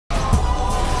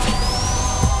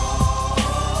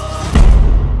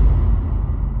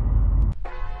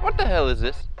hell is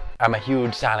this? I'm a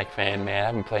huge Sonic fan, man.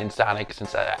 I've been playing Sonic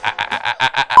since Alright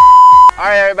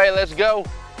everybody, let's go!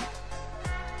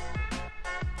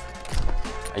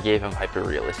 I gave him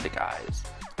hyper-realistic eyes.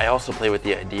 I also play with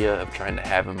the idea of trying to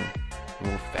have him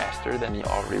move faster than he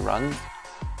already runs.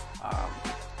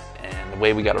 And the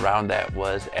way we got around that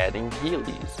was adding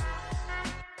Heelys.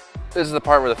 This is the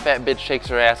part where the fat bitch shakes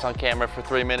her ass on camera for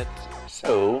 3 minutes.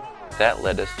 So that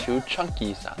led us to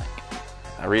Chunky Sonic.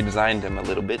 I redesigned him a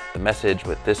little bit. The message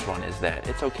with this one is that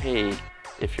it's okay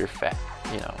if you're fat,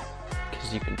 you know,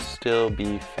 because you can still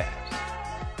be fast.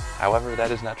 However, that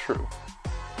is not true.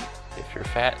 If you're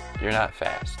fat, you're not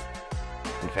fast.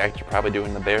 In fact, you're probably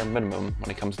doing the bare minimum when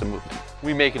it comes to movement.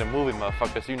 We making a movie,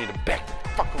 motherfucker, so you need to back the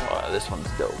fuck up. Oh, this one's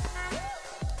dope.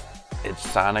 It's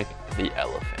Sonic the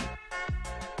Elephant.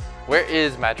 Where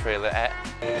is my trailer at?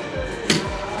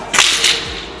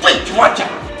 Wait, watch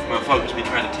out! Motherfuckers be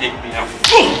trying to take me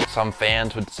out. Some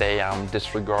fans would say I'm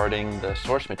disregarding the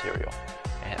source material,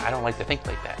 and I don't like to think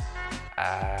like that.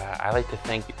 I like to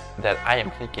think that I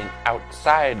am thinking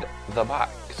outside the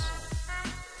box.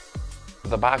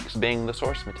 The box being the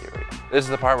source material. This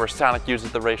is the part where Sonic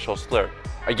uses the racial slur.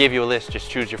 I gave you a list, just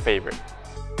choose your favorite.